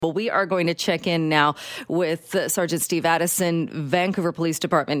Well, we are going to check in now with Sergeant Steve Addison, Vancouver Police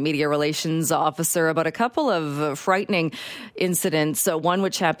Department Media Relations Officer, about a couple of frightening incidents, one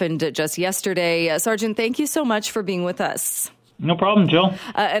which happened just yesterday. Sergeant, thank you so much for being with us. No problem, Jill.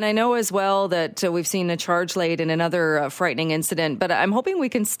 And I know as well that we've seen a charge laid in another frightening incident, but I'm hoping we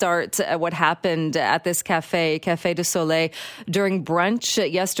can start at what happened at this Cafe Deux Soleils during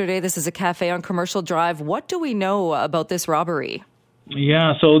brunch yesterday. This is a cafe on Commercial Drive. What do we know about this robbery?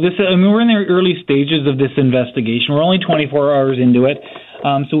 Yeah, so we're in the early stages of this investigation. We're only 24 hours into it,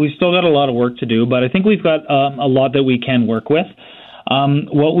 so we've still got a lot of work to do, but I think we've got a lot that we can work with.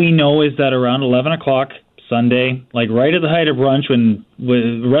 What we know is that around 11 o'clock Sunday, like right at the height of brunch, when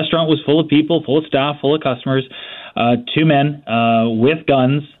the restaurant was full of people, full of staff, full of customers, two men with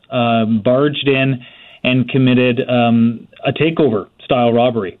guns barged in and committed a takeover-style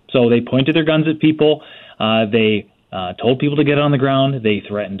robbery. So they pointed their guns at people. They told people to get on the ground. They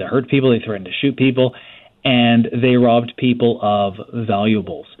threatened to hurt people. They threatened to shoot people. And they robbed people of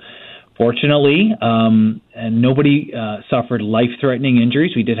valuables. Fortunately, nobody suffered life-threatening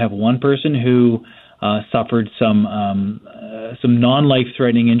injuries. We did have one person who suffered some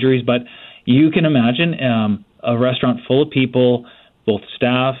non-life-threatening injuries. But you can imagine a restaurant full of people, both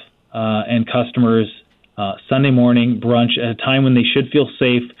staff and customers, Sunday morning brunch at a time when they should feel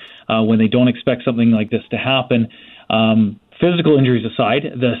safe, when they don't expect something like this to happen. Physical injuries aside,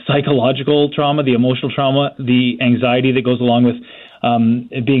 the psychological trauma, the emotional trauma, the anxiety that goes along with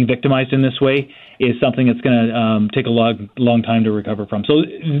being victimized in this way is something that's going to take a long time to recover from. So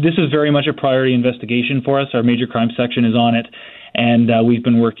this is very much a priority investigation for us. Our major crime section is on it, and we've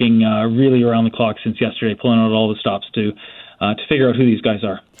been working really around the clock since yesterday, pulling out all the stops to figure out who these guys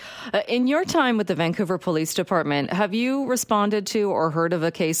are. In your time with the Vancouver Police Department, have you responded to or heard of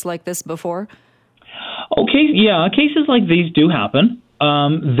a case like this before? Okay, yeah, cases like these do happen.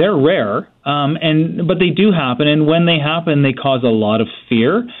 They're rare, but they do happen. And when they happen, they cause a lot of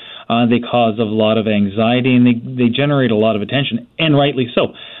fear. They cause a lot of anxiety, and they generate a lot of attention, and rightly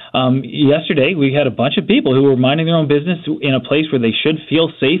so. Yesterday, we had a bunch of people who were minding their own business in a place where they should feel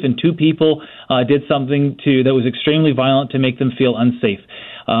safe, and two people did something that was extremely violent to make them feel unsafe.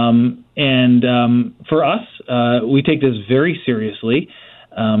 For us, we take this very seriously.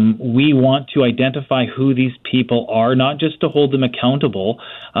 We want to identify who these people are, not just to hold them accountable,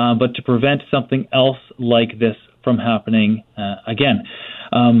 but to prevent something else like this from happening again.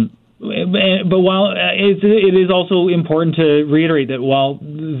 But while it is also important to reiterate that while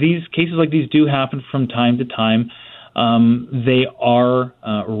these cases like these do happen from time to time, they are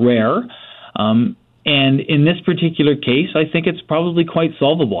rare. And in this particular case, I think it's probably quite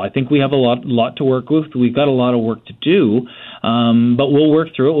solvable. I think we have a lot to work with. We've got a lot of work to do, but we'll work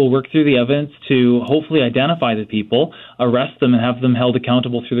through it. We'll work through the evidence to hopefully identify the people, arrest them, and have them held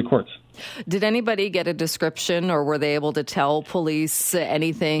accountable through the courts. Did anybody get a description, or were they able to tell police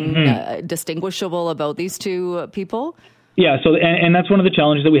anything distinguishable about these two people? Yeah, so and that's one of the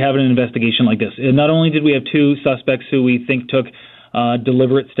challenges that we have in an investigation like this. And not only did we have two suspects who we think took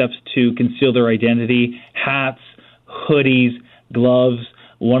deliberate steps to conceal their identity, hats, hoodies, gloves.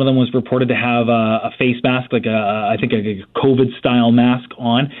 One of them was reported to have a face mask, like I think a COVID-style mask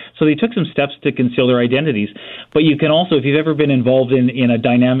on. So they took some steps to conceal their identities. But you can also, if you've ever been involved in a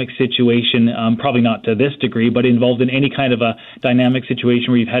dynamic situation, probably not to this degree, but involved in any kind of a dynamic situation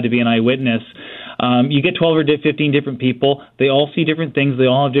where you've had to be an eyewitness, you get 12 or 15 different people. They all see different things. They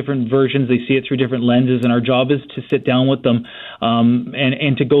all have different versions. They see it through different lenses. And our job is to sit down with them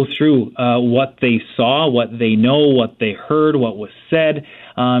and to go through what they saw, what they know, what they heard, what was said,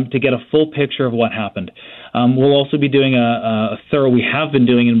 to get a full picture of what happened. We'll also be doing we have been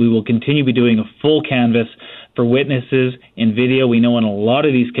doing, and we will continue to be doing a full canvas for witnesses in video. We know in a lot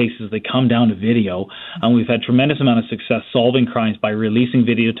of these cases they come down to video. We've had tremendous amount of success solving crimes by releasing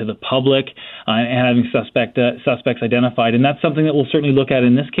video to the public and having suspects identified. And that's something that we'll certainly look at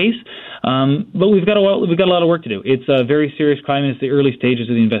in this case. But we've got a lot of work to do. It's a very serious crime, and it's the early stages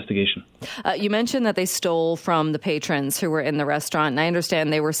of the investigation. You mentioned that they stole from the patrons who were in the restaurant, and I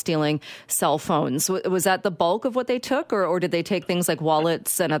understand they were stealing cell phones. Was that the bulk of what they took, or did they take things like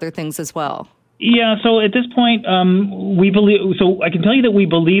wallets and other things as well? Yeah, so at this point, we believe. So I can tell you that we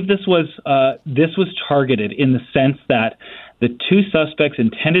believe this was targeted in the sense that the two suspects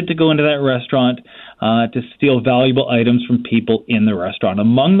intended to go into that restaurant to steal valuable items from people in the restaurant.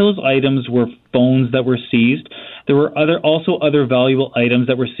 Among those items were phones that were seized. There were also other valuable items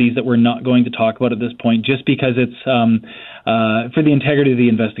that were seized that we're not going to talk about at this point, just because it's for the integrity of the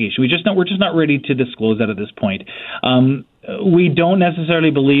investigation. We're just not ready to disclose that at this point. We don't necessarily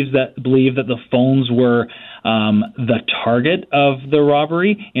believe that the phones were the target of the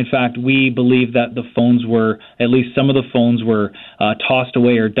robbery. In fact, we believe that the phones were, at least some of the phones were tossed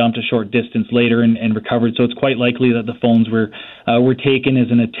away or dumped a short distance later and recovered. So it's quite likely that the phones were taken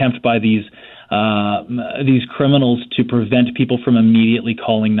as an attempt by these criminals to prevent people from immediately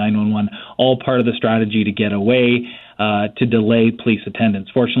calling 911, all part of the strategy to get away, to delay police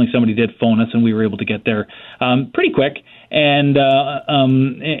attendance. Fortunately, somebody did phone us, and we were able to get there pretty quick and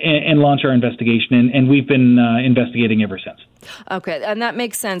launch our investigation, and we've been investigating ever since. Okay, and that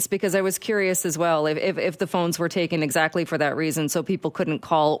makes sense because I was curious as well if the phones were taken exactly for that reason, so people couldn't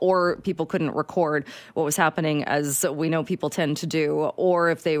call or people couldn't record what was happening, as we know people tend to do, or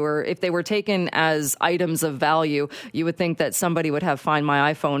if they were taken as items of value, you would think that somebody would have Find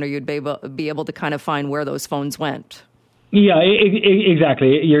My iPhone, or you'd be able to kind of find where those phones went. Yeah,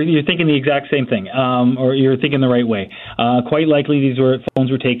 exactly. You're thinking the exact same thing, or you're thinking the right way. Quite likely, these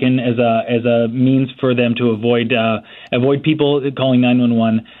phones were taken as a means for them to avoid people calling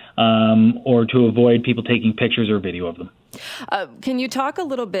 911, or to avoid people taking pictures or video of them. Can you talk a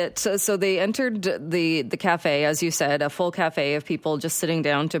little bit? So they entered the cafe, as you said, a full cafe of people just sitting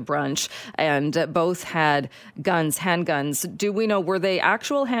down to brunch, and both had guns, handguns. Do we know, were they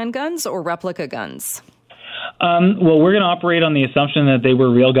actual handguns or replica guns? Well, we're going to operate on the assumption that they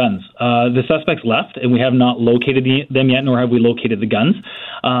were real guns. The suspects left, and we have not located them yet, nor have we located the guns.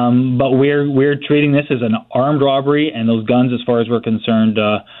 But we're treating this as an armed robbery, and those guns, as far as we're concerned,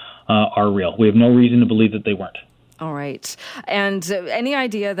 are real. We have no reason to believe that they weren't. All right. And any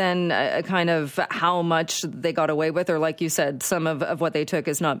idea then kind of how much they got away with? Or like you said, some of what they took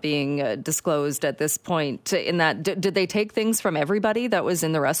is not being disclosed at this point. In that, did they take things from everybody that was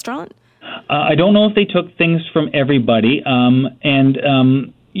in the restaurant? I don't know if they took things from everybody, Joe,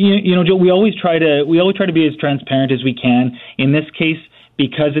 we always try to be as transparent as we can. In this case,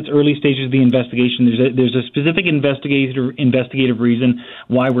 because it's early stages of the investigation, there's a specific investigative reason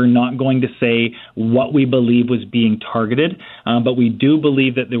why we're not going to say what we believe was being targeted, but we do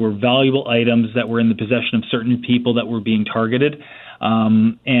believe that there were valuable items that were in the possession of certain people that were being targeted.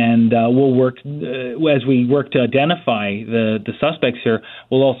 We'll work, as we work to identify the suspects here,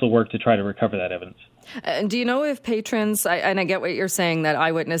 we'll also work to try to recover that evidence. Do you know if patrons, and I get what you're saying, that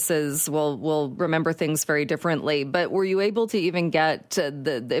eyewitnesses will remember things very differently, but were you able to even get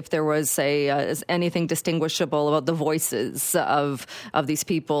if there was, say, anything distinguishable about the voices of these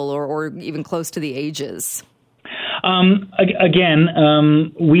people or even close to the ages? We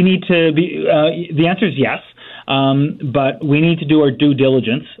need to be, the answer is yes. But we need to do our due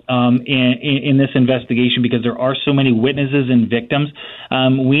diligence in this investigation because there are so many witnesses and victims.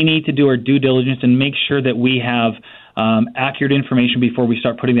 We need to do our due diligence and make sure that we have accurate information before we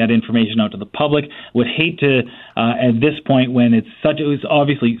start putting that information out to the public. Would hate to, at this point when it was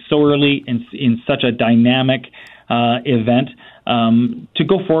obviously so early in such a dynamic event, to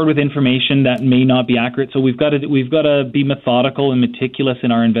go forward with information that may not be accurate. So we've got to be methodical and meticulous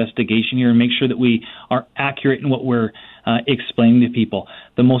in our investigation here and make sure that we are accurate in what we're explaining to people.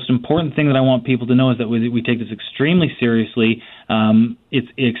 The most important thing that I want people to know is that we take this extremely seriously. It's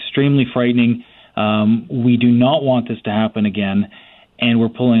extremely frightening. We do not want this to happen again, and we're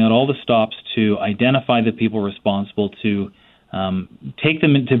pulling out all the stops to identify the people responsible, to take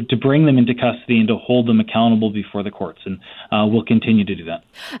them to bring them into custody and to hold them accountable before the courts, and we'll continue to do that.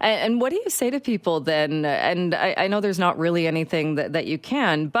 And what do you say to people then? And I know there's not really anything that you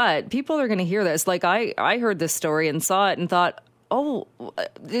can, but people are going to hear this. Like I heard this story and saw it and thought, oh,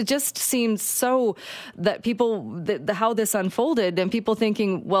 it just seems so that people, how this unfolded, and people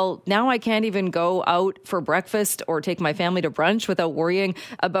thinking, well, now I can't even go out for breakfast or take my family to brunch without worrying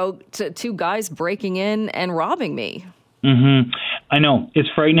about two guys breaking in and robbing me. Mm-hmm. I know. It's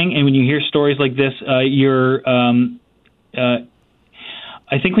frightening. And when you hear stories like this, I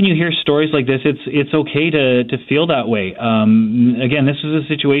think when you hear stories like this, it's okay to feel that way. Again, this is a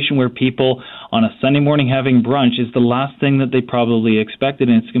situation where people on a Sunday morning having brunch is the last thing that they probably expected.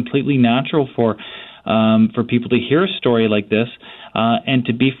 And it's completely natural for people to hear a story like this and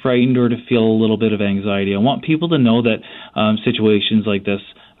to be frightened or to feel a little bit of anxiety. I want people to know that situations like this,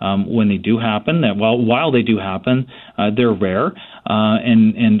 when they do happen, that while they do happen, they're rare,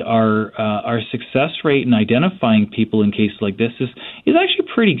 and our success rate in identifying people in cases like this is actually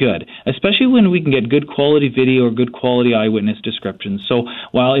pretty good, especially when we can get good quality video or good quality eyewitness descriptions. So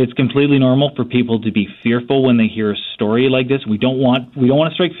while it's completely normal for people to be fearful when they hear a story like this, we don't want to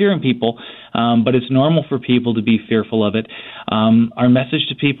strike fear in people, but it's normal for people to be fearful of it. Our message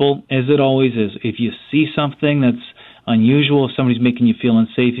to people, as it always is, if you see something that's unusual, if somebody's making you feel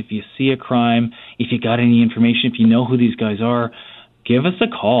unsafe, if you see a crime, if you got any information, if you know who these guys are, give us a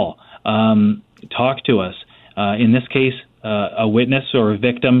call. Talk to us. In this case, a witness or a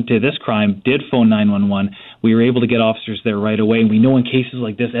victim to this crime did phone 911. We were able to get officers there right away. And we know in cases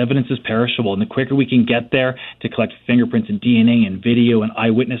like this, evidence is perishable. And the quicker we can get there to collect fingerprints and DNA and video and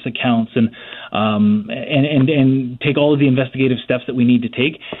eyewitness accounts and take all of the investigative steps that we need to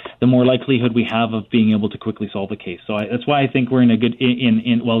take, the more likelihood we have of being able to quickly solve the case. So that's why I think we're in a good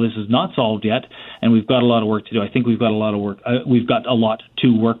while this is not solved yet, and we've got a lot of work to do. I think we've got a lot of work. We've got a lot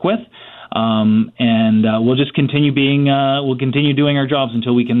to work with. We'll just continue we'll continue doing our jobs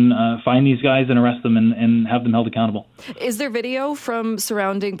until we can find these guys and arrest them and have them held accountable. Is there video from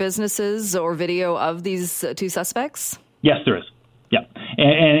surrounding businesses or video of these two suspects? Yes, there is. Yeah,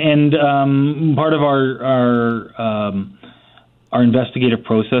 and part of our investigative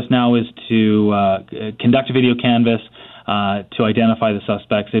process now is to conduct a video canvass to identify the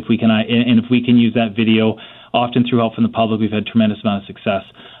suspects. If we can use that video, often through help from the public, we've had tremendous amount of success.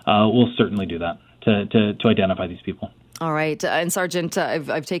 We'll certainly do that to identify these people. All right. And Sergeant,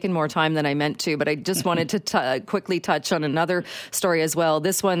 I've taken more time than I meant to, but I just wanted to quickly touch on another story as well.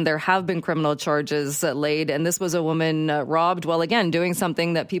 This one, there have been criminal charges laid, and this was a woman robbed, well, again, doing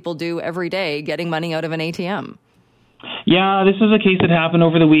something that people do every day, getting money out of an ATM. Yeah, this was a case that happened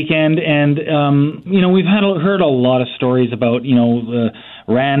over the weekend, and we've heard a lot of stories about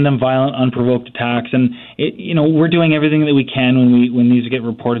random, violent, unprovoked attacks, and we're doing everything that we can when these get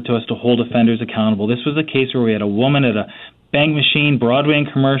reported to us to hold offenders accountable. This was a case where we had a woman at a bank machine, Broadway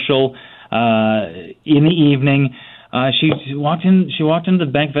and Commercial, in the evening. She walked into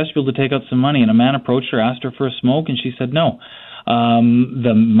the bank vestibule to take out some money, and a man approached her, asked her for a smoke, and she said no.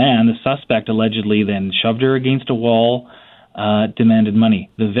 The suspect, allegedly then shoved her against a wall, demanded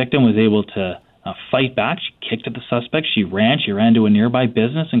money. The victim was able to fight back. She kicked at the suspect. She ran to a nearby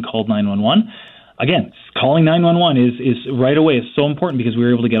business and called 911. Again, calling 911 is right away is so important because we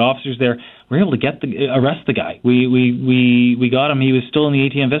were able to get officers there. We were able to arrest the guy. We got him. He was still in the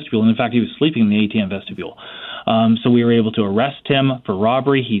ATM vestibule, and in fact, he was sleeping in the ATM vestibule. So we were able to arrest him for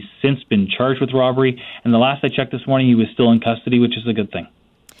robbery. He's since been charged with robbery. And the last I checked this morning, he was still in custody, which is a good thing.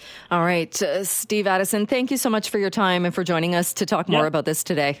 All right. Steve Addison, thank you so much for your time and for joining us to talk more about this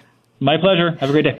today. My pleasure. Have a great day.